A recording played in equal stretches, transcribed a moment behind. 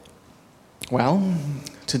Well,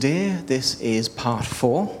 today this is part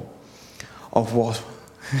 4 of what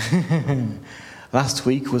last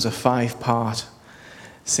week was a 5-part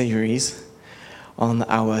series on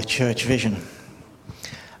our church vision.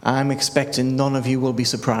 I'm expecting none of you will be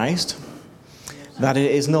surprised that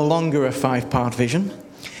it is no longer a 5-part vision.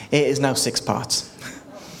 It is now 6 parts.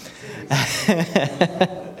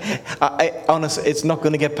 Honestly, it's not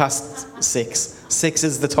going to get past 6. 6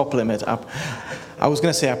 is the top limit. I was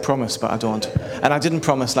going to say I promise, but I don't. And I didn't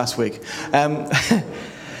promise last week. I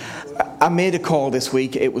made a call this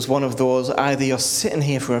week. It was one of those, either you're sitting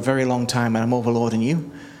here for a very long time and I'm overloading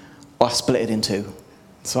you, or I split it in 2.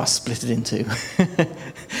 So I split it in 2.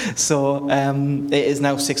 So it is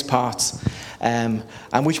now 6 parts. And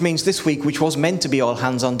which means this week, which was meant to be all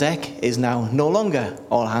hands on deck, is now no longer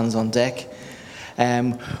all hands on deck.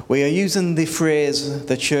 We are using the phrase,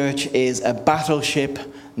 the church is a battleship,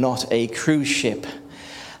 not a cruise ship.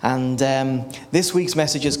 And this week's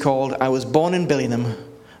message is called, I was born in Billingham,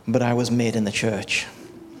 but I was made in the church.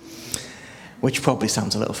 Which probably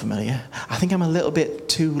sounds a little familiar. I think I'm a little bit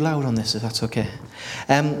too loud on this, if that's okay.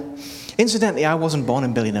 Incidentally, I wasn't born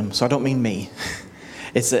in Billingham, so I don't mean me.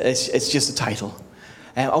 It's just a title.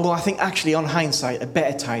 Although I think actually on hindsight, a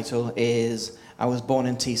better title is, I was born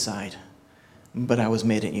in Teesside, but I was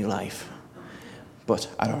made at New Life. But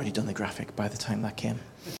I'd already done the graphic by the time that came.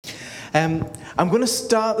 I'm going to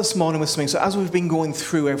start this morning with something. So as we've been going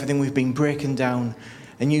through everything, we've been breaking down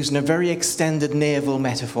and using a very extended naval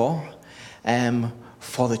metaphor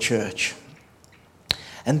for the church.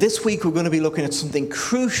 And this week we're going to be looking at something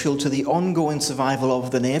crucial to the ongoing survival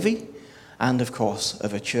of the Navy and, of course,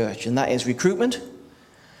 of a church. And that is recruitment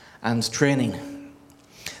and training.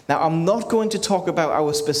 Now, I'm not going to talk about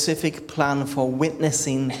our specific plan for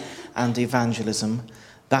witnessing and evangelism.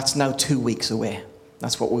 That's now 2 weeks away.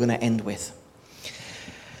 That's what we're going to end with.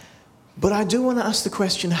 But I do want to ask the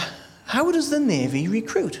question, how does the Navy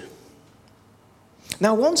recruit?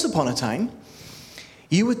 Now, once upon a time,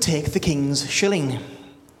 you would take the King's shilling.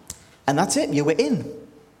 And that's it, you were in.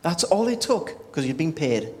 That's all it took, because you'd been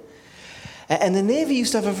paid. And the Navy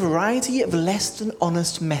used to have a variety of less than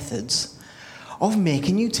honest methods of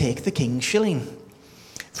making you take the King's shilling.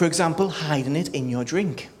 For example, hiding it in your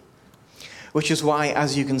drink. Which is why,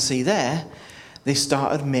 as you can see there, they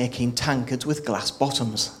started making tankards with glass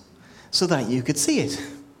bottoms so that you could see it.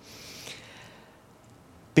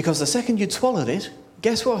 Because the second you'd swallowed it,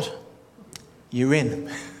 guess what? You're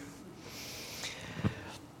in.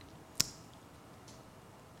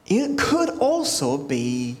 It could also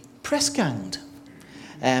be press ganged.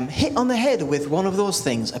 Hit on the head with one of those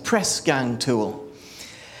things, a press gang tool.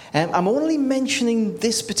 I'm only mentioning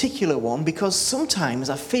this particular one because sometimes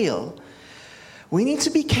I feel we need to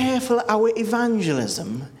be careful our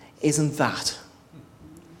evangelism isn't that.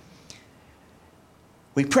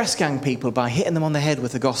 We press gang people by hitting them on the head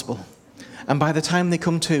with the gospel. And by the time they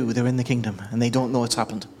come to, they're in the kingdom and they don't know it's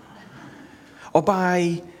happened. Or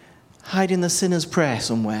by hiding the sinner's prayer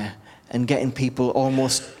somewhere and getting people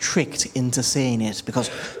almost tricked into saying it.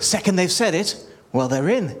 Because second they've said it, well, they're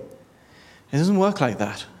in. It doesn't work like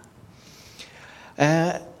that.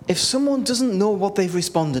 If someone doesn't know what they've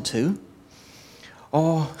responded to,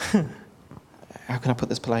 or, how can I put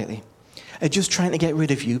this politely, just trying to get rid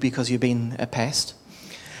of you because you've been a pest,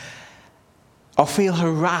 or feel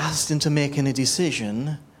harassed into making a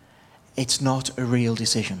decision, it's not a real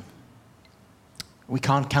decision. We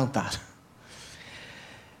can't count that.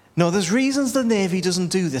 No, there's reasons the Navy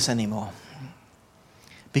doesn't do this anymore.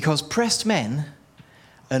 Because pressed men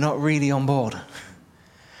are not really on board.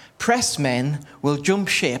 Pressed men will jump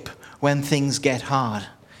ship when things get hard.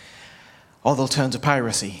 Or they'll turn to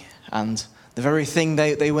piracy. And the very thing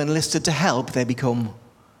they were enlisted to help, they become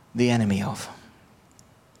the enemy of.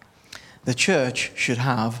 The church should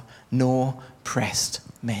have no pressed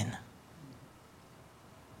men.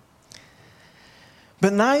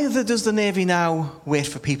 But neither does the Navy now wait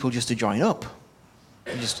for people just to join up.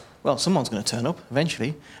 Someone's going to turn up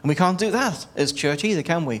eventually. And we can't do that as church either,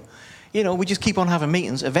 can we? We just keep on having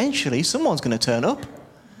meetings. Eventually, someone's going to turn up.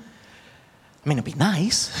 I mean, it'd be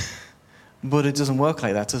nice, but it doesn't work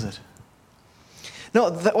like that, does it?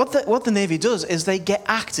 No, what the Navy does is they get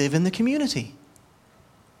active in the community.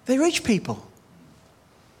 They reach people.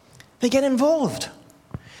 They get involved.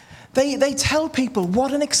 They tell people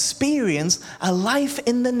what an experience a life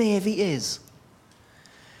in the Navy is.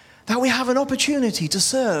 That we have an opportunity to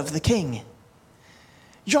serve the King.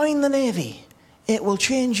 Join the Navy. It will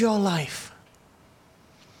change your life.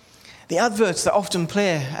 The adverts that often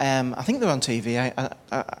play, I think they're on TV.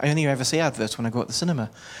 I only ever see adverts when I go to the cinema.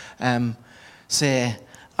 Say,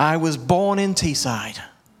 I was born in Teesside,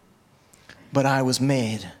 but I was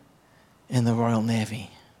made in the Royal Navy.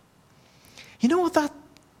 You know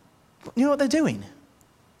what they're doing?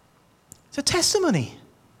 It's a testimony.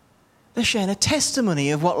 They're sharing a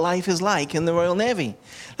testimony of what life is like in the Royal Navy.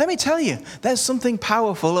 Let me tell you, there's something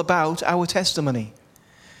powerful about our testimony.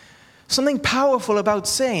 Something powerful about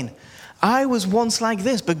saying, I was once like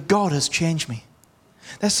this, but God has changed me.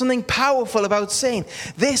 There's something powerful about saying,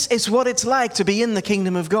 this is what it's like to be in the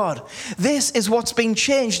kingdom of God. This is what's been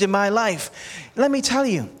changed in my life. Let me tell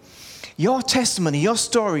you, your testimony, your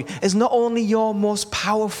story is not only your most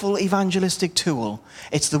powerful evangelistic tool,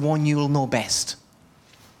 it's the one you will know best.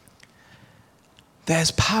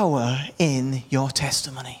 There's power in your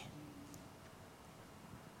testimony.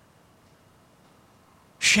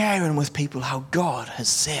 Sharing with people how God has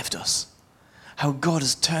saved us, how God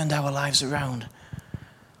has turned our lives around.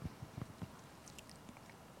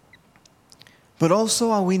 But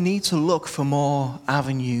also we need to look for more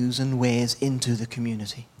avenues and ways into the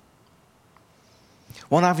community.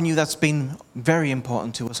 One avenue that's been very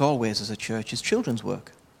important to us always as a church is children's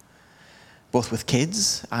work, both with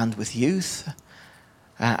kids and with youth,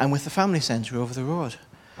 and with the family centre over the road.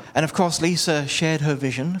 And of course, Lisa shared her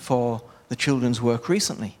vision for the children's work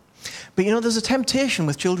recently. But you know, there's a temptation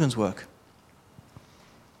with children's work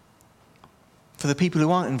for the people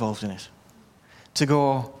who aren't involved in it to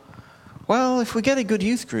go, well, if we get a good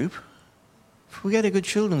youth group, if we get a good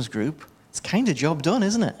children's group, it's kind of job done,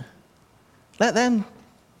 isn't it? Let them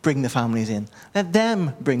bring the families in. Let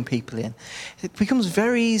them bring people in. It becomes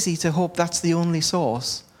very easy to hope that's the only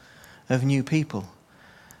source of new people.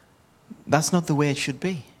 That's not the way it should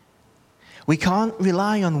be. We can't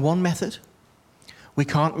rely on one method. We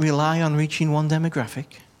can't rely on reaching one demographic.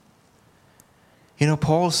 You know,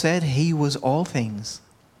 Paul said he was all things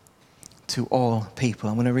to all people.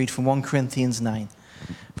 I'm going to read from 1 Corinthians 9,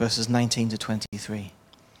 verses 19 to 23.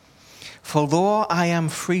 For though I am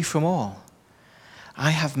free from all,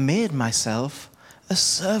 I have made myself a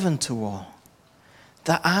servant to all,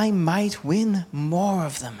 that I might win more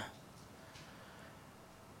of them.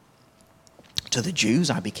 To the Jews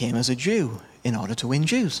I became as a Jew in order to win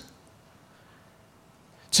Jews.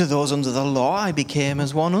 To those under the law I became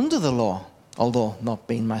as one under the law, although not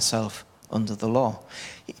being myself under the law.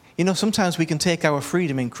 You know, sometimes we can take our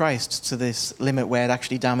freedom in Christ to this limit where it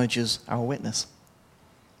actually damages our witness.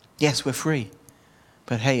 Yes, we're free,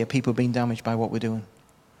 but hey, are people being damaged by what we're doing?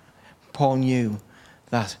 Paul knew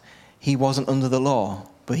that he wasn't under the law,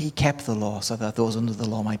 but he kept the law so that those under the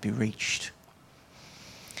law might be reached.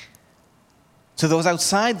 To those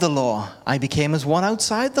outside the law, I became as one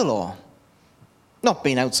outside the law. Not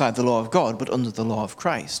being outside the law of God, but under the law of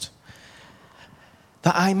Christ.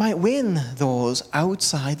 That I might win those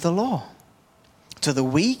outside the law. To the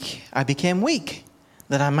weak, I became weak,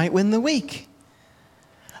 that I might win the weak.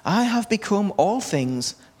 I have become all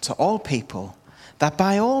things to all people, that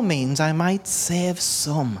by all means I might save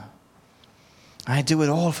some. I do it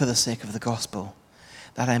all for the sake of the gospel,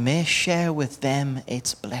 that I may share with them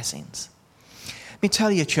its blessings. Let me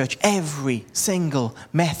tell you, church, every single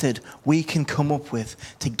method we can come up with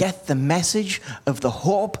to get the message of the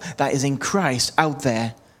hope that is in Christ out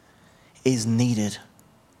there is needed.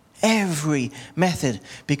 Every method,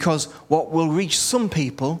 because what will reach some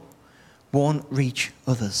people won't reach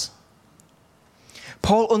others.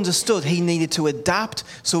 Paul understood he needed to adapt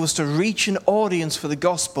so as to reach an audience for the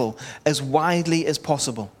gospel as widely as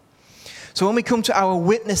possible. So when we come to our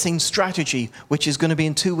witnessing strategy, which is going to be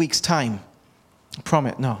in 2 weeks' time,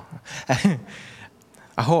 I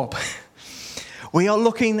hope. We are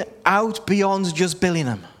looking out beyond just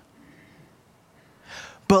Billingham.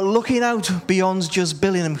 But looking out beyond just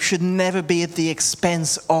Billingham should never be at the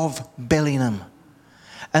expense of Billingham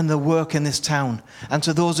and the work in this town. And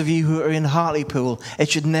to those of you who are in Hartlepool, it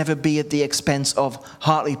should never be at the expense of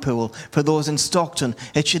Hartlepool. For those in Stockton,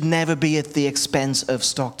 it should never be at the expense of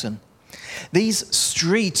Stockton. These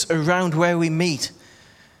streets around where we meet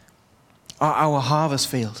are our harvest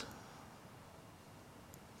field.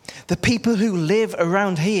 The people who live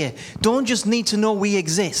around here don't just need to know we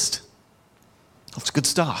exist. That's a good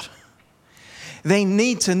start. They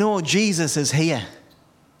need to know Jesus is here.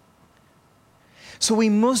 So we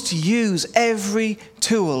must use every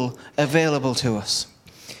tool available to us.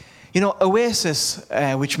 You know, Oasis,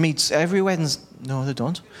 which meets every Wednesday, no they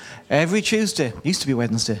don't, every Tuesday, used to be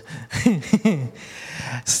Wednesday,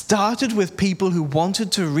 started with people who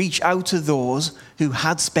wanted to reach out to those who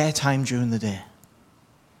had spare time during the day.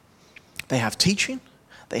 They have teaching,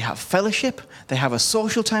 they have fellowship, they have a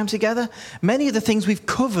social time together. Many of the things we've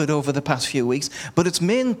covered over the past few weeks, but its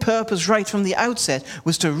main purpose right from the outset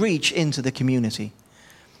was to reach into the community.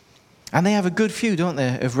 And they have a good few, don't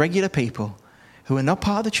they, of regular people who are not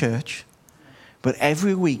part of the church, but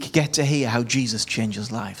every week get to hear how Jesus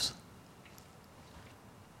changes lives.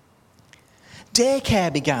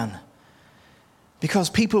 Daycare began because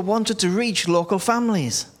people wanted to reach local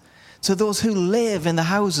families, to those who live in the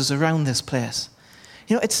houses around this place.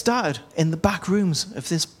 You know, it started in the back rooms of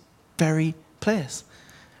this very place.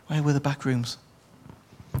 Where were the back rooms?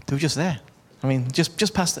 They were just there. I mean,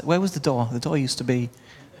 just past it. Where was the door? The door used to be... It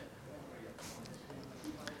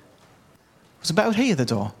was about here, the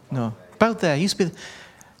door. No, about there. It used to be...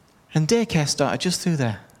 And daycare started just through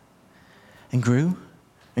there. And grew,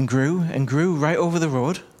 and grew, and grew right over the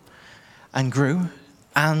road. And grew,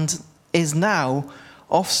 and is now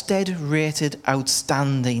Ofsted-rated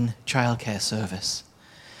outstanding childcare service.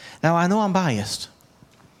 Now, I know I'm biased,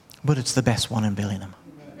 but it's the best one in Billingham.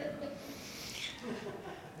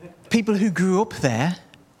 People who grew up there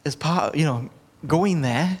as part of, going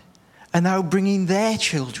there, are now bringing their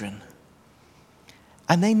children.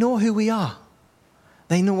 And they know who we are.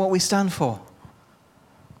 They know what we stand for.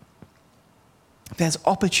 There's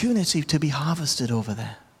opportunity to be harvested over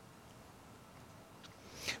there.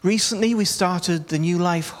 Recently, we started the New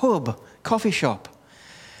Life Hub coffee shop.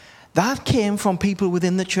 That came from people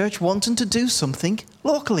within the church wanting to do something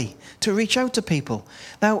locally, to reach out to people.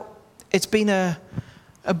 Now, it's been a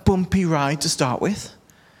bumpy ride to start with,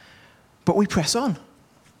 but we press on.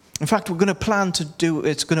 In fact, we're going to plan to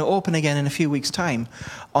it's going to open again in a few weeks' time.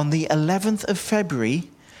 On the 11th of February,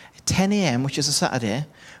 10 a.m., which is a Saturday,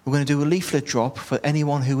 we're going to do a leaflet drop for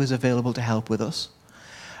anyone who is available to help with us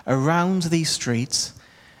around these streets.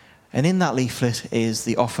 And in that leaflet is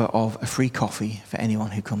the offer of a free coffee for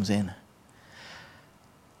anyone who comes in.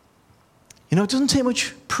 You know, it doesn't take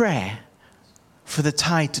much prayer for the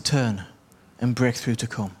tide to turn and breakthrough to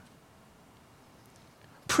come.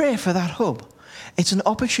 Pray for that hub. It's an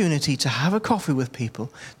opportunity to have a coffee with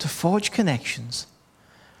people, to forge connections,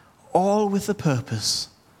 all with the purpose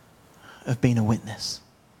of being a witness.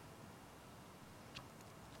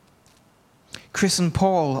 Chris and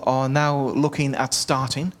Paul are now looking at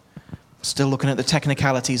starting, still looking at the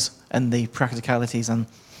technicalities and the practicalities and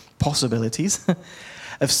possibilities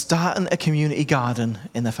of starting a community garden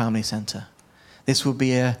in the family centre. This will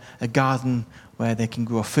be a garden where they can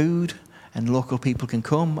grow food and local people can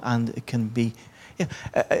come, and it can be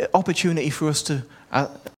an opportunity for us to...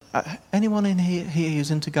 anyone in here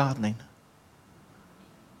who's into gardening?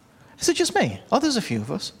 Is it just me? Oh, there's a few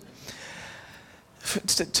of us.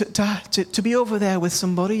 To be over there with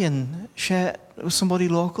somebody and share with somebody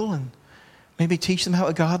local and maybe teach them how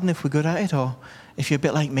to garden if we're good at it, or if you're a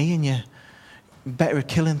bit like me and you're better at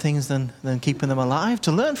killing things than keeping them alive,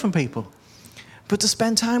 to learn from people. But to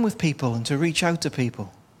spend time with people and to reach out to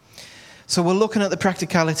people. So we're looking at the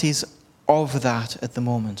practicalities of that at the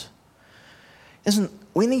moment.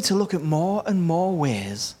 We need to look at more and more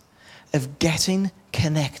ways of getting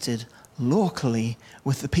connected locally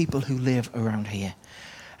with the people who live around here.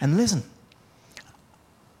 And listen,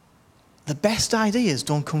 the best ideas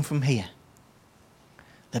don't come from here.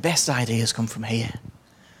 The best ideas come from here.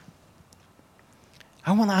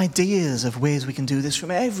 I want ideas of ways we can do this from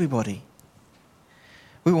everybody.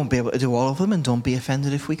 We won't be able to do all of them, and don't be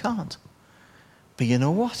offended if we can't. But you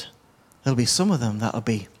know what? There'll be some of them that'll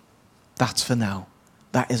be, that's for now.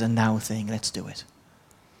 That is a now thing, let's do it.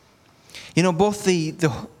 You know, both the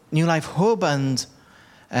New Life Hub and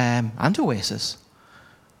Oasis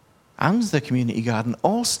and the community garden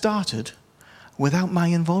all started without my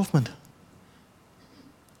involvement.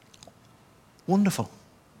 Wonderful.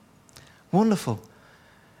 Wonderful.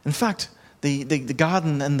 In fact, the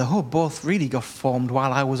garden and the hub both really got formed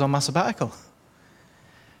while I was on my sabbatical.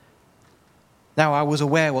 Now, I was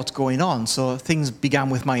aware what's going on, so things began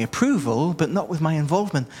with my approval, but not with my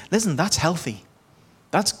involvement. Listen, that's healthy.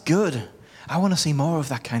 That's good. I want to see more of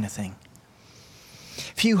that kind of thing.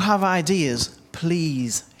 If you have ideas,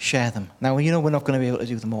 please share them. Now, you know we're not going to be able to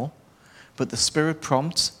do them all, but the Spirit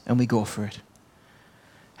prompts and we go for it.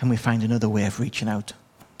 And we find another way of reaching out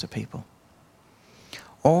to people.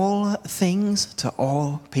 All things to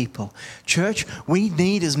all people. Church, we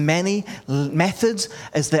need as many methods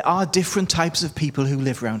as there are different types of people who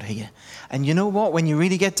live around here. And you know what? When you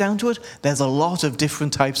really get down to it, there's a lot of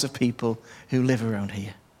different types of people who live around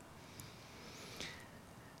here.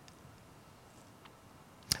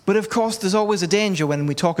 But of course, there's always a danger when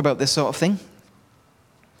we talk about this sort of thing,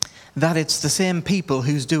 that it's the same people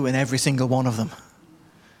who's doing every single one of them.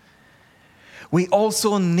 We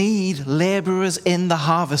also need laborers in the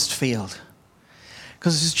harvest field.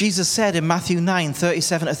 Because as Jesus said in Matthew 9,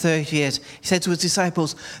 37 to 38, he said to his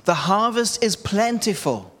disciples, the harvest is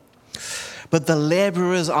plentiful, but the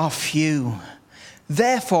laborers are few.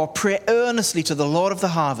 Therefore, pray earnestly to the Lord of the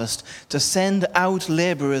harvest to send out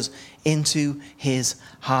laborers into his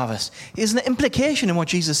harvest. There's an implication in what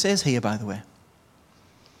Jesus says here, by the way.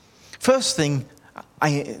 First thing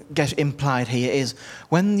I get implied here is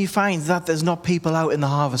when you find that there's not people out in the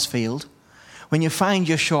harvest field, when you find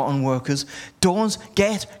you're short on workers, don't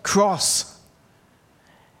get cross.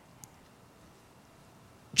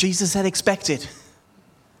 Jesus said, expect it.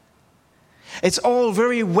 It's all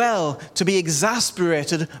very well to be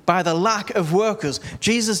exasperated by the lack of workers.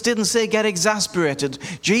 Jesus didn't say get exasperated.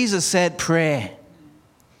 Jesus said pray.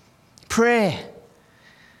 Pray.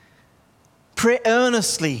 Pray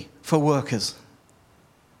earnestly for workers.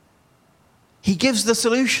 He gives the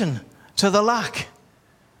solution to the lack.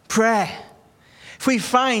 Prayer. If we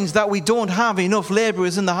find that we don't have enough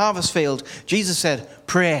laborers in the harvest field, Jesus said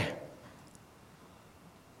pray.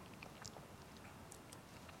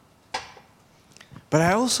 But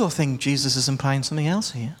I also think Jesus is implying something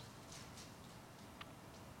else here.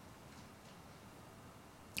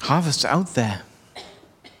 Harvest's out there.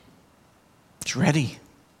 It's ready.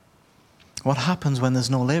 What happens when there's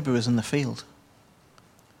no laborers in the field?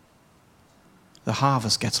 The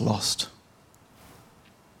harvest gets lost.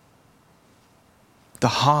 The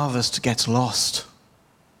harvest gets lost.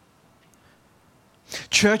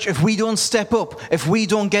 Church, if we don't step up, if we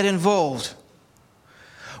don't get involved,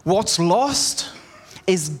 what's lost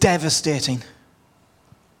is devastating.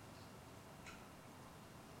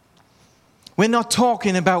 We're not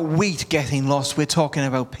talking about wheat getting lost. We're talking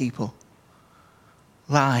about people,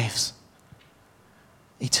 lives,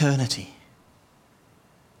 eternity.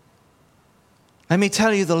 Let me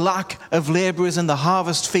tell you, the lack of laborers in the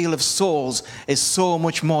harvest field of souls is so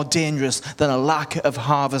much more dangerous than a lack of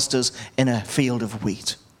harvesters in a field of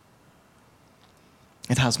wheat.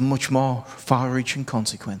 It has much more far-reaching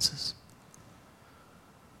consequences.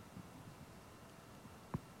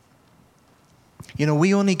 You know,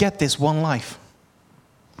 we only get this one life.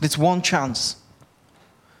 It's one chance.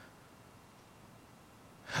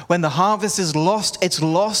 When the harvest is lost, it's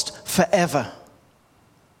lost forever.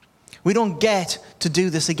 We don't get to do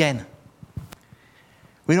this again.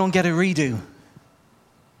 We don't get a redo.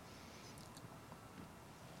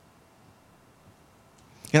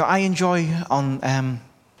 You know, I enjoy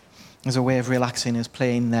as a way of relaxing is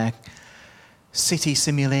playing city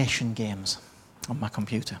simulation games on my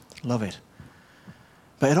computer. Love it.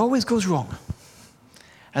 But it always goes wrong.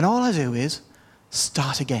 And all I do is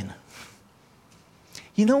start again.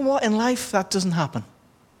 You know what? In life, that doesn't happen.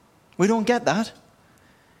 We don't get that.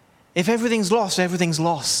 If everything's lost, everything's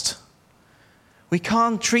lost. We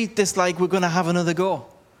can't treat this like we're going to have another go.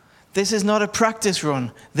 This is not a practice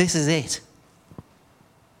run. This is it.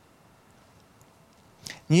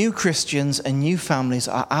 New Christians and new families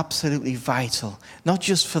are absolutely vital, not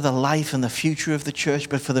just for the life and the future of the church,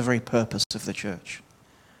 but for the very purpose of the church.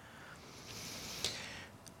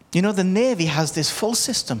 You know, the Navy has this full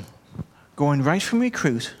system going right from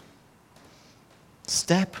recruit,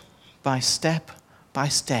 step by step by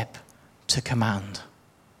step, to command.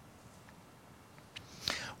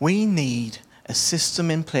 We need a system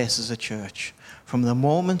in place as a church from the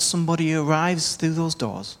moment somebody arrives through those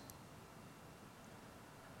doors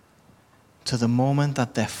to the moment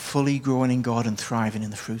that they're fully growing in God and thriving in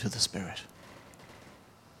the fruit of the Spirit.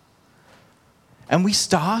 And we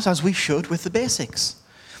start, as we should, with the basics.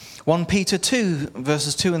 1 Peter 2,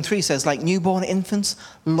 verses 2 and 3 says, like newborn infants,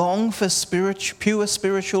 long for pure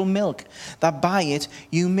spiritual milk, that by it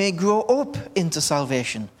you may grow up into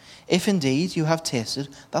salvation, if indeed you have tasted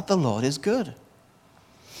that the Lord is good.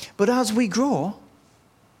 But as we grow,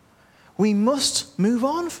 we must move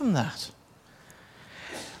on from that.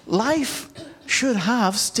 Life should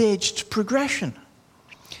have staged progression.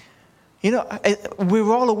 You know,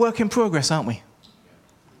 we're all a work in progress, aren't we?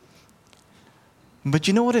 But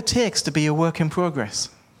you know what it takes to be a work in progress?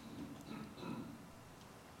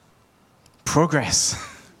 Progress.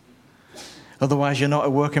 Otherwise, you're not a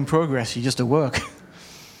work in progress. You're just a work.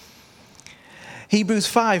 Hebrews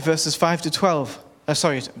 5, verses 5 to 12.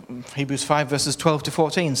 Hebrews 5, verses 12 to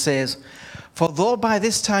 14 says, for though by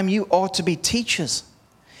this time you ought to be teachers,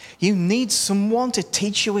 you need someone to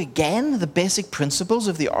teach you again the basic principles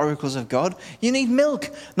of the oracles of God. You need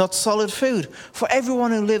milk, not solid food. For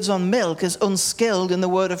everyone who lives on milk is unskilled in the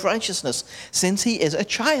word of righteousness, since he is a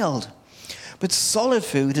child. But solid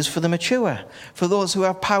food is for the mature, for those who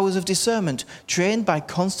have powers of discernment, trained by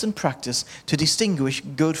constant practice to distinguish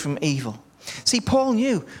good from evil. See, Paul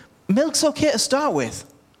knew milk's okay to start with.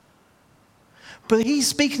 But he's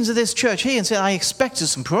speaking to this church here and saying, I expected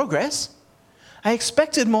some progress. I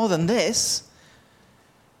expected more than this.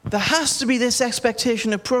 There has to be this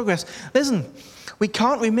expectation of progress. Listen, We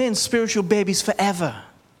can't remain spiritual babies forever.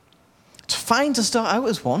 It's fine to start out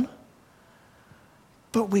as one,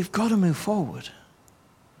 but we've got to move forward.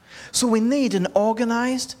 So we need an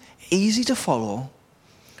organized, easy to follow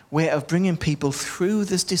way of bringing people through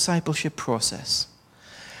this discipleship process.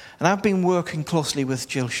 And I've been working closely with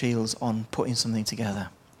Jill Shields on putting something together.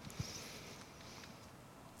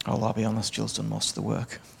 Although I'll be honest, Jill's done most of the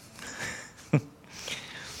work.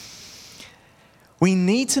 We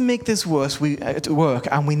need to make this work,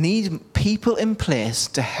 and we need people in place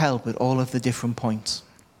to help with all of the different points.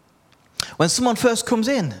 When someone first comes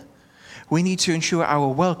in, we need to ensure our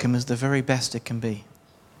welcome is the very best it can be.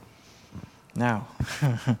 Now,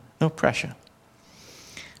 no pressure.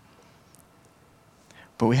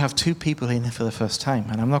 But we have 2 people in here for the first time,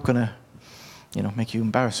 and I'm not going to, make you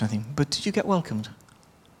embarrassed or anything, but did you get welcomed?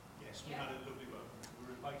 Yes, we had a lovely welcome. We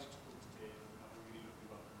were invited to come today, and we had a really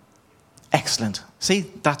lovely welcome. Excellent.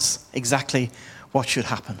 See, that's exactly what should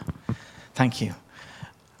happen. Thank you.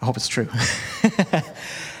 I hope it's true.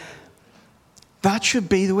 That should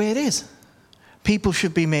be the way it is. People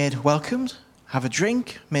should be made welcomed, have a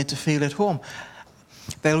drink, made to feel at home.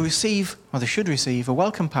 They'll receive, or they should receive, a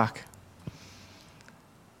welcome pack.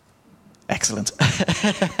 Excellent.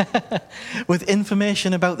 With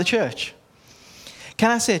information about the church.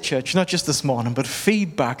 Can I say, church, not just this morning, but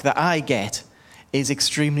feedback that I get is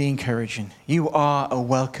extremely encouraging. You are a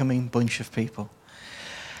welcoming bunch of people.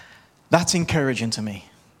 That's encouraging to me.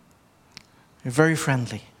 You're very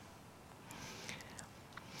friendly.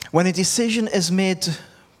 When a decision is made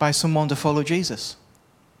by someone to follow Jesus,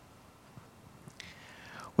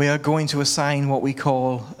 we are going to assign what we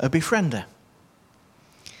call a befriender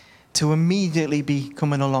to immediately be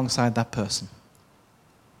coming alongside that person.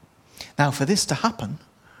 Now, for this to happen,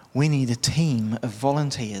 we need a team of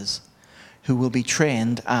volunteers who will be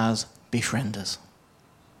trained as befrienders.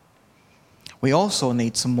 We also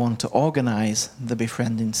need someone to organize the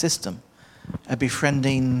befriending system, a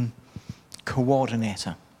befriending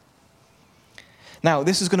coordinator. Now,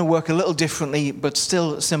 this is going to work a little differently, but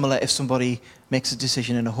still similar if somebody makes a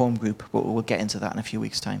decision in a home group, but we'll get into that in a few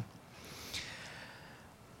weeks' time.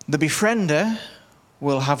 The befriender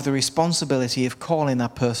will have the responsibility of calling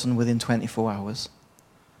that person within 24 hours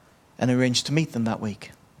and arrange to meet them that week.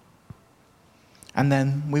 And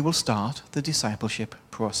then we will start the discipleship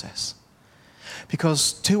process.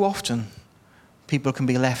 Because too often, people can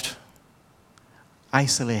be left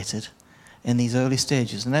isolated in these early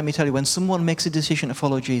stages. And let me tell you, when someone makes a decision to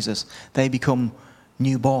follow Jesus, they become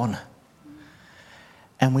newborn.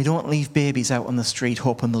 And we don't leave babies out on the street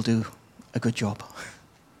hoping they'll do a good job.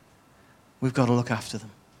 We've got to look after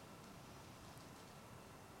them.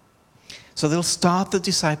 So they'll start the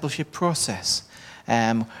discipleship process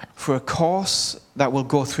for a course that we'll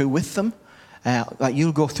go through with them, that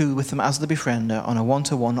you'll go through with them as the befriender on a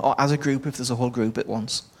one-to-one or as a group if there's a whole group at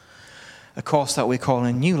once. A course that we're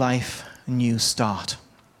calling New Life, New Start.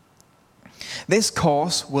 This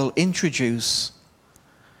course will introduce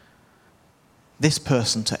this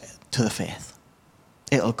person to the faith.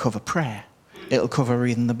 It'll cover prayer. It'll cover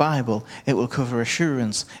reading the Bible. It will cover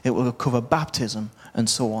assurance. It will cover baptism, and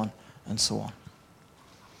so on and so on.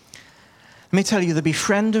 Let me tell you, the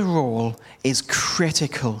befriender role is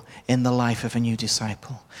critical in the life of a new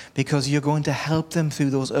disciple because you're going to help them through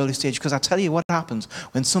those early stages. Because I tell you what happens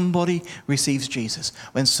when somebody receives Jesus,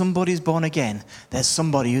 when somebody's born again, there's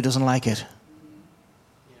somebody who doesn't like it.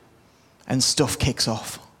 And stuff kicks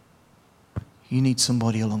off. You need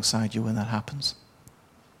somebody alongside you when that happens.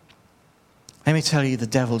 Let me tell you, the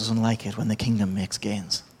devil doesn't like it when the kingdom makes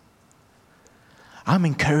gains. I'm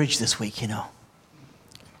encouraged this week, Do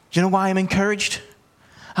you know why I'm encouraged?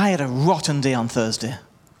 I had a rotten day on Thursday.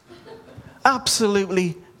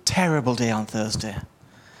 Absolutely terrible day on Thursday.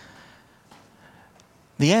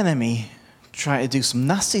 The enemy tried to do some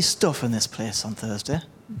nasty stuff in this place on Thursday.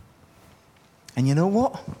 And you know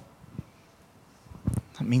what?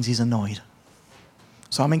 That means he's annoyed.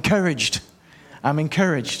 So I'm encouraged.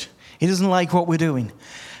 He doesn't like what we're doing.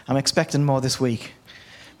 I'm expecting more this week.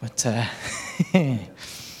 But I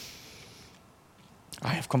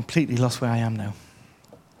have completely lost where I am now.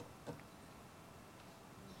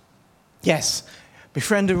 Yes,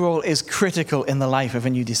 befriender role is critical in the life of a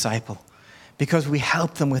new disciple because we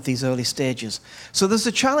help them with these early stages. So there's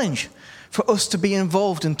a challenge for us to be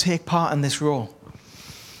involved and take part in this role.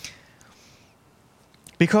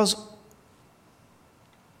 Because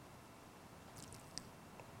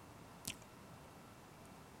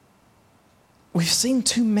we've seen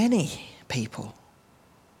too many people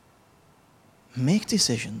make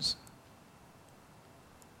decisions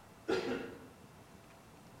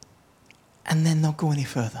and then not go any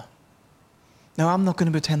further. Now, I'm not going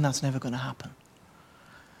to pretend that's never going to happen.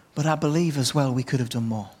 But I believe as well we could have done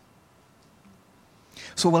more.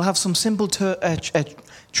 So we'll have some simple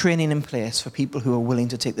training in place for people who are willing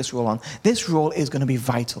to take this role on. This role is going to be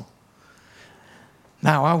vital.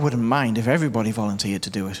 Now, I wouldn't mind if everybody volunteered to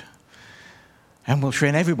do it. And we'll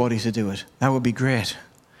train everybody to do it. That would be great.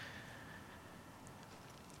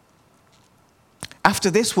 After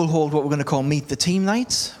this, we'll hold what we're going to call Meet the Team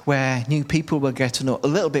Nights, where new people will get to know a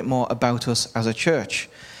little bit more about us as a church.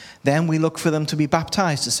 Then we look for them to be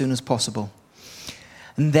baptized as soon as possible.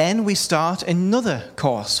 And then we start another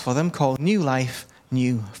course for them called New Life,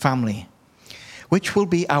 New Family, which will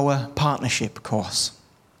be our partnership course.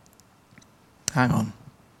 Hang on.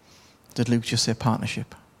 Did Luke just say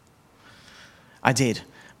partnership? I did,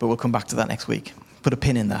 but we'll come back to that next week. Put a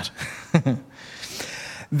pin in that.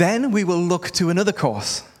 Then we will look to another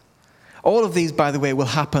course. All of these, by the way, will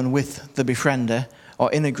happen with the befriender or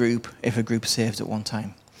in a group if a group saved at one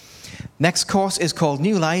time. Next course is called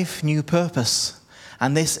New Life, New Purpose.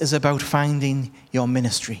 And this is about finding your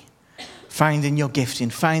ministry, finding your gifting,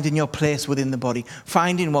 finding your place within the body,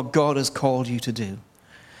 finding what God has called you to do.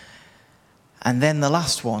 And then the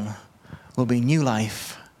last one will be New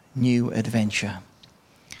Life, New Adventure,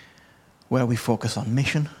 where we focus on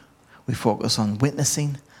mission, we focus on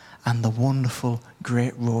witnessing, and the wonderful,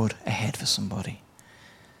 great road ahead for somebody.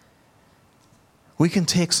 We can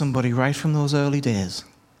take somebody right from those early days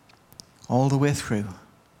all the way through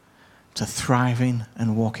to thriving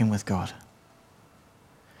and walking with God.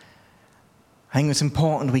 I think it's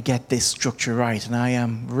important we get this structure right, and I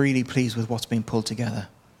am really pleased with what's been pulled together.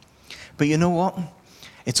 But you know what?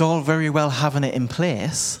 It's all very well having it in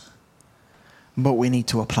place, but we need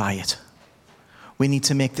to apply it. We need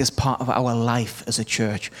to make this part of our life as a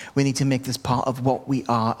church. We need to make this part of what we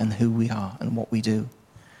are and who we are and what we do.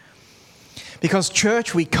 Because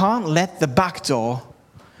church, we can't let the back door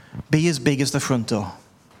be as big as the front door.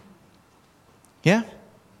 Yeah?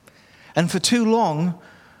 And for too long,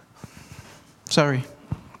 sorry.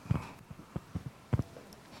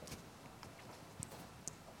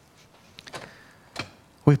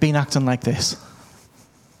 We've been acting like this.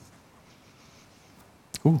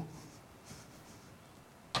 Ooh.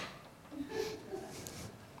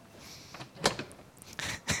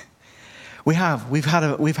 We've had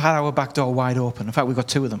our back door wide open. In fact, we've got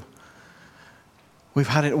two of them. We've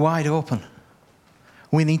had it wide open.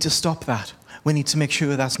 We need to stop that. We need to make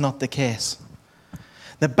sure that's not the case.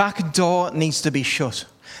 The back door needs to be shut.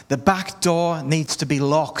 The back door needs to be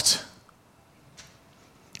locked.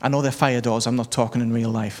 I know they're fire doors. I'm not talking in real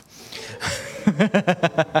life.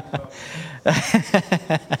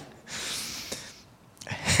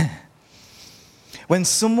 When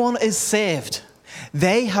someone is saved,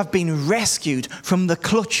 they have been rescued from the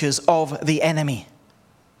clutches of the enemy.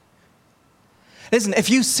 Listen, if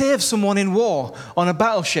you save someone in war on a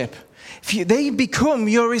battleship, they become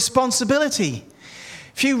your responsibility.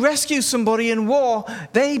 If you rescue somebody in war,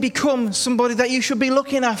 they become somebody that you should be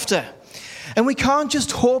looking after. And we can't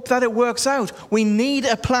just hope that it works out. We need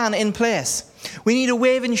a plan in place. We need a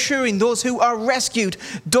way of ensuring those who are rescued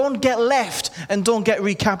don't get left and don't get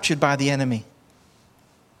recaptured by the enemy.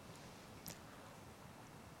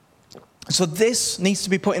 So this needs to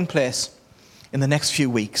be put in place in the next few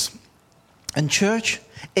weeks. And church,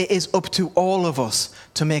 it is up to all of us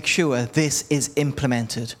to make sure this is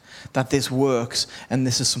implemented, that this works, and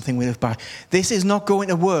this is something we live by. This is not going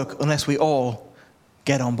to work unless we all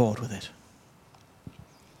get on board with it.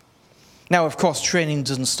 Now, of course, training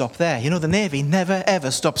doesn't stop there. You know, the Navy never,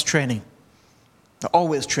 ever stops training. They're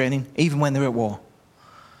always training, even when they're at war.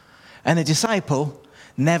 And a disciple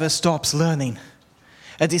never stops learning.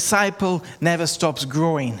 A disciple never stops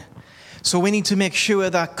growing. So we need to make sure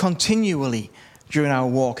that continually during our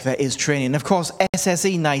walk there is training. And of course,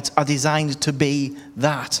 SSE nights are designed to be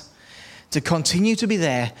that. To continue to be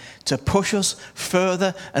there, to push us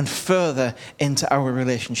further and further into our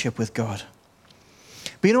relationship with God.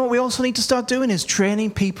 But you know what we also need to start doing is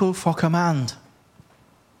training people for command.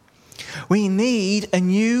 We need a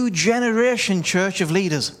new generation, church, of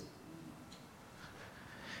leaders.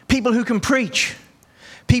 People who can preach.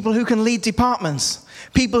 People who can lead departments.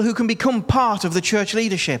 People who can become part of the church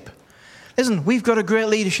leadership. Listen, we've got a great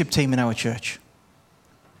leadership team in our church.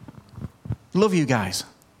 Love you guys.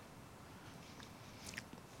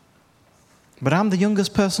 But I'm the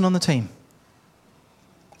youngest person on the team.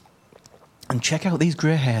 And check out these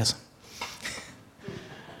grey hairs.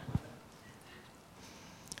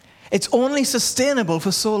 It's only sustainable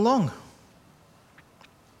for so long.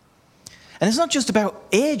 And it's not just about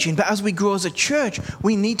aging, but as we grow as a church,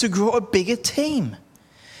 we need to grow a bigger team.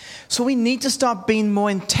 So we need to start being more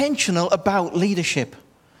intentional about leadership.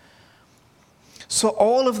 So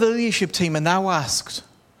all of the leadership team are now asked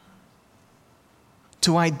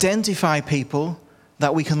to identify people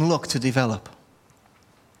that we can look to develop.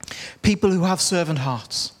 People who have servant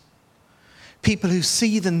hearts. People who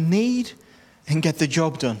see the need and get the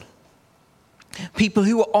job done. People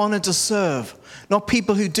who are honored to serve, not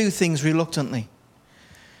people who do things reluctantly.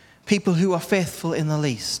 People who are faithful in the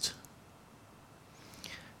least.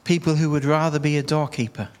 People who would rather be a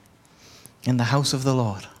doorkeeper in the house of the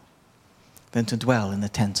Lord than to dwell in the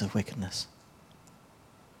tents of wickedness.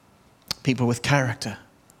 People with character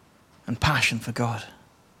and passion for God.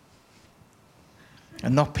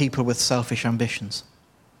 And not people with selfish ambitions.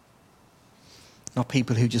 Not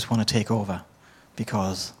people who just want to take over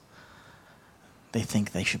because they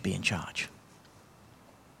think they should be in charge.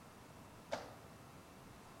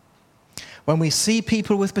 When we see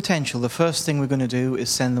people with potential, the first thing we're going to do is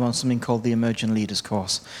send them on something called the Emerging Leaders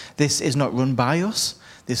course. This is not run by us.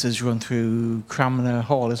 This is run through Cranmer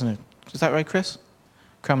Hall, isn't it? Is that right, Chris?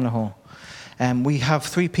 Cranmer Hall. We have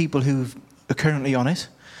 3 people who are currently on it,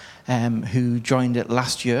 who joined it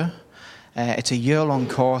last year. It's a year-long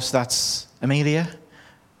course. That's Amelia,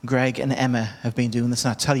 Greg, and Emma have been doing this.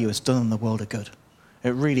 And I tell you, it's done them the world of good.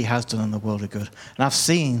 It really has done them the world of good. And I've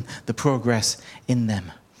seen the progress in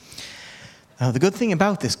them. Now, the good thing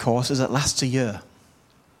about this course is it lasts a year.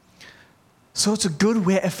 So it's a good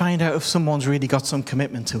way to find out if someone's really got some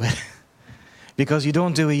commitment to it. Because you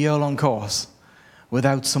don't do a year-long course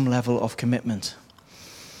without some level of commitment.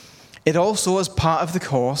 It also, as part of the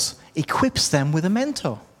course, equips them with a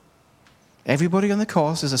mentor. Everybody on the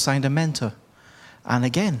course is assigned a mentor. And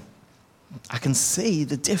again, I can see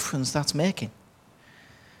the difference that's making.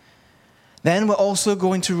 Then we're also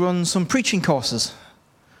going to run some preaching courses.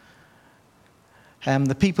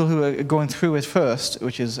 The people who are going through it first,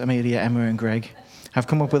 which is Amelia, Emma, and Greg, have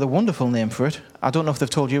come up with a wonderful name for it. I don't know if they've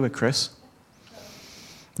told you it, Chris.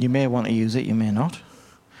 You may want to use it, you may not.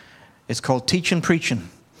 It's called Teaching Preaching.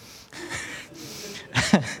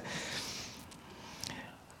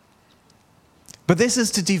 But this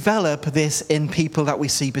is to develop this in people that we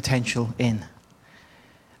see potential in.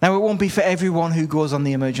 Now, it won't be for everyone who goes on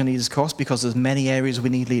the Emerging Leaders course because there's many areas we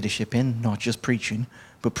need leadership in, not just preaching,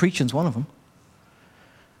 but preaching's one of them.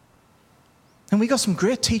 And we've got some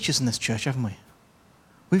great teachers in this church, haven't we?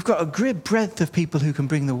 We've got a great breadth of people who can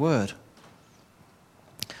bring the word.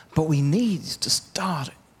 But we need to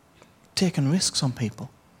start taking risks on people.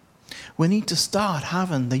 We need to start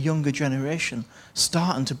having the younger generation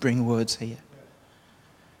starting to bring words here.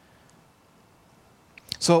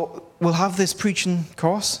 So we'll have this preaching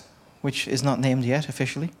course, which is not named yet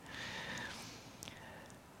officially.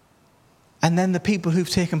 And then the people who've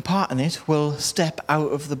taken part in it will step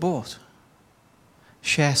out of the boat.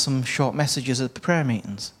 Share some short messages at the prayer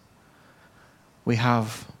meetings. We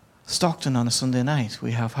have Stockton on a Sunday night.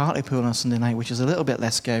 We have Hartlepool on a Sunday night, which is a little bit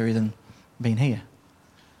less scary than being here.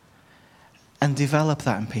 And develop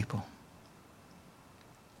that in people.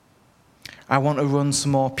 I want to run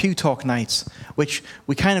some more Pew Talk nights, which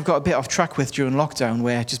we kind of got a bit off track with during lockdown,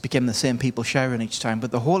 where it just became the same people sharing each time. But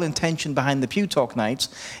the whole intention behind the Pew Talk nights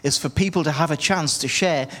is for people to have a chance to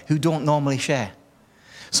share who don't normally share.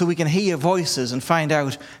 So we can hear voices and find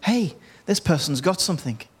out, hey, this person's got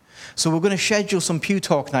something. So we're going to schedule some Pew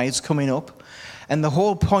Talk nights coming up. And the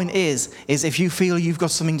whole point is if you feel you've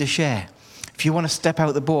got something to share, if you want to step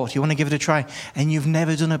out the boat, you want to give it a try, and you've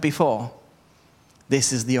never done it before,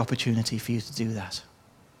 this is the opportunity for you to do that.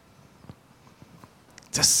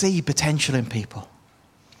 To see potential in people.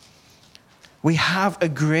 We have a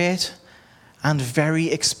great and very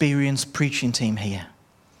experienced preaching team here.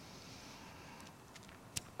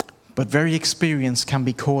 But very experienced can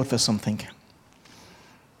be code for something.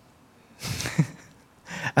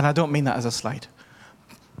 And I don't mean that as a slight.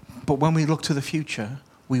 But when we look to the future,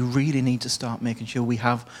 we really need to start making sure we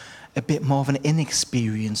have a bit more of an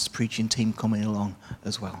inexperienced preaching team coming along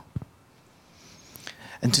as well.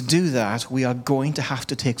 And to do that, we are going to have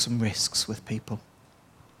to take some risks with people.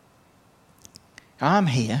 I'm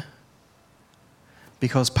here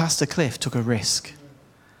because Pastor Cliff took a risk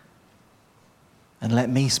and let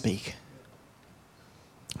me speak.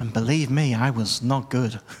 And believe me, I was not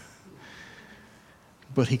good.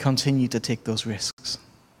 But he continued to take those risks.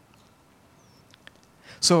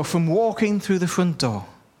 So from walking through the front door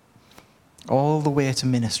all the way to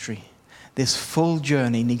ministry, this full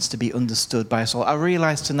journey needs to be understood by us all. I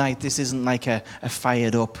realize tonight this isn't like a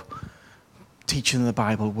fired up teaching the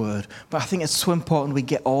Bible word, but I think it's so important we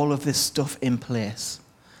get all of this stuff in place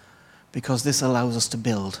because this allows us to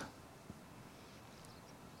build.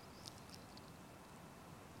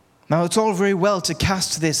 Now, it's all very well to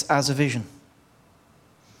cast this as a vision,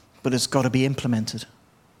 but it's got to be implemented.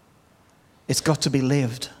 It's got to be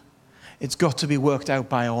lived. It's got to be worked out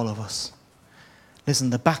by all of us. Listen,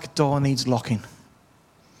 the back door needs locking,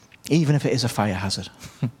 even if it is a fire hazard.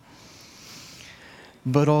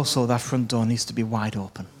 But also that front door needs to be wide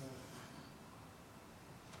open.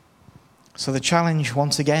 So the challenge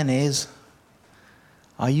once again is,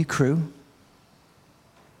 are you crew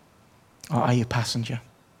or are you passenger?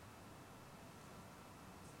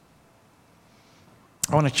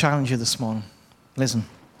 I want to challenge you this morning. Listen,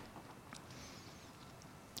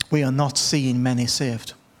 we are not seeing many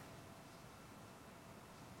saved.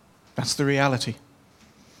 That's the reality.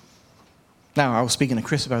 Now, I was speaking to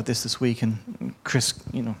Chris about this week, and Chris,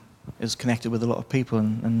 is connected with a lot of people,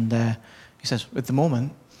 and he says, at the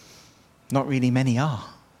moment, not really many are.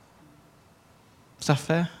 Is that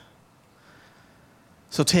fair?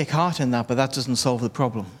 So take heart in that, but that doesn't solve the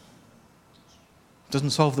problem. It doesn't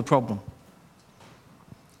solve the problem.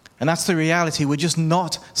 And that's the reality. We're just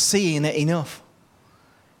not seeing it enough.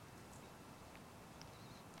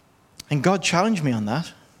 And God challenged me on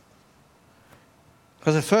that.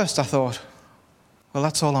 Because at first I thought, well,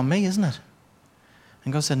 that's all on me, isn't it?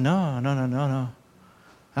 And God said, no.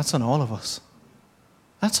 That's on all of us.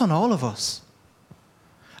 That's on all of us.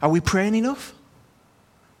 Are we praying enough?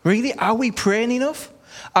 Really? Are we praying enough?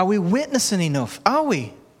 Are we witnessing enough? Are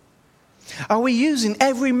we? Are we using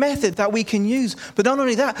every method that we can use? But not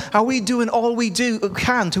only that, are we doing all we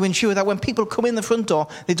can to ensure that when people come in the front door,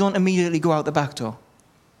 they don't immediately go out the back door?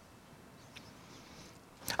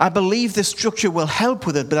 I believe this structure will help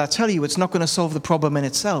with it, but I tell you, it's not going to solve the problem in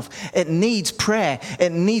itself. It needs prayer.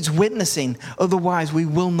 It needs witnessing. Otherwise, we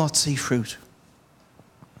will not see fruit.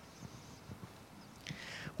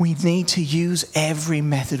 We need to use every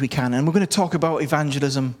method we can. And we're going to talk about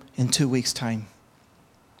evangelism in 2 weeks' time.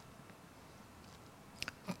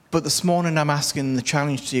 But this morning, I'm asking the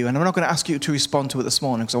challenge to you, and I'm not going to ask you to respond to it this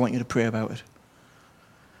morning because I want you to pray about it.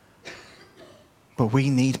 But we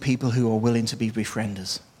need people who are willing to be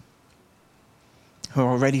befrienders, who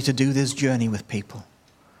are ready to do this journey with people.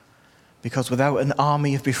 Because without an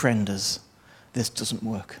army of befrienders, this doesn't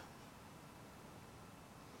work.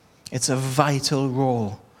 It's a vital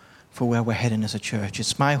role for where we're heading as a church.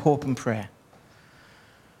 It's my hope and prayer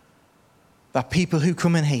that people who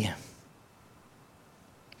come in here,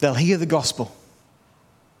 they'll hear the gospel.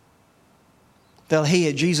 They'll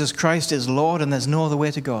hear Jesus Christ is Lord and there's no other way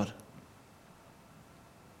to God.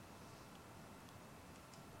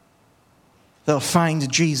 They'll find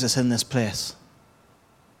Jesus in this place.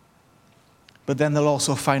 But then they'll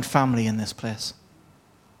also find family in this place.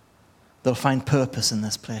 They'll find purpose in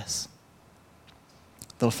this place.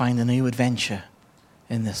 They'll find a new adventure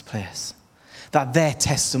in this place. That their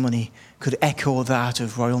testimony could echo that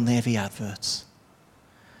of Royal Navy adverts.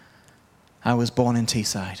 I was born in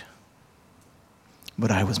Teesside,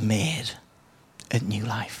 but I was made at New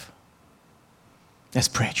Life. Let's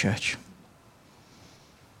pray, church.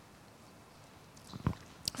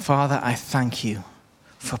 Father, I thank you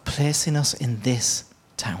for placing us in this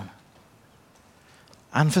town,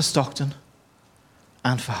 and for Stockton,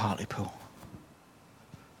 and for Hartlepool.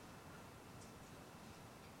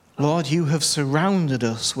 Lord, you have surrounded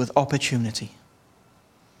us with opportunity.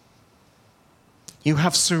 You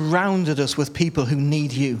have surrounded us with people who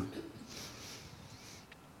need you.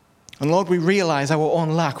 And Lord, we realize our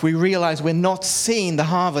own lack. We realize we're not seeing the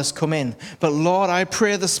harvest come in. But Lord, I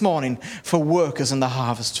pray this morning for workers in the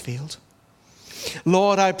harvest field.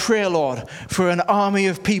 Lord, I pray, Lord, for an army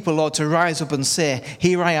of people, Lord, to rise up and say,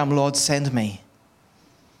 here I am, Lord, send me.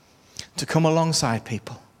 To come alongside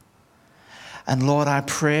people. And Lord, I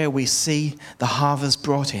pray we see the harvest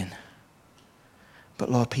brought in. But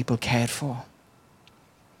Lord, people cared for.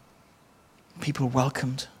 People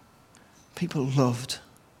welcomed. People loved.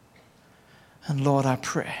 And Lord, I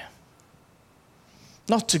pray,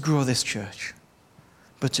 not to grow this church,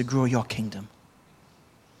 but to grow your kingdom.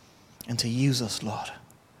 And to use us, Lord,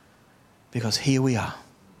 because here we are,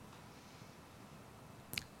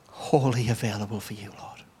 wholly available for you,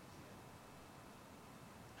 Lord.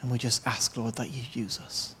 And we just ask, Lord, that you use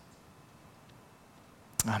us.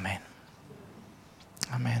 Amen.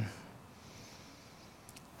 Amen.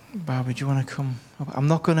 Barbara, do you want to come? I'm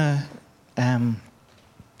not going to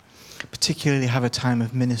particularly have a time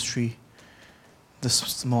of ministry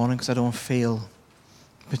this morning because I don't feel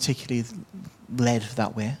particularly led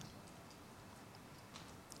that way.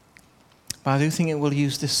 But I do think it will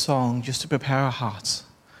use this song just to prepare our hearts,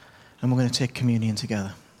 and we're going to take communion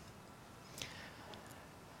together.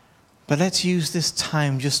 But let's use this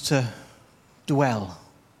time just to dwell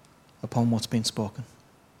upon what's been spoken.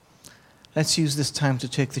 let's use this time to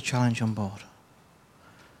take the challenge on board.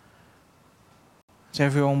 To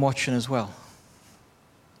everyone watching as well,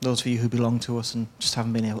 those of you who belong to us and just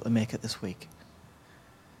haven't been able to make it this week,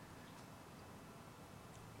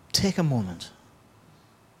 take a moment,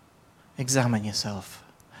 examine yourself.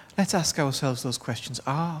 Let's ask ourselves those questions.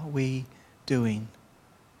 Are we doing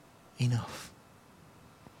enough?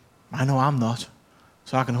 I know I'm not,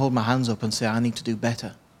 so I can hold my hands up and say I need to do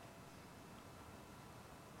better.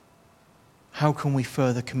 How can we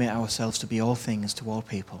further commit ourselves to be all things to all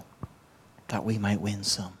people, that we might win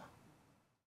some?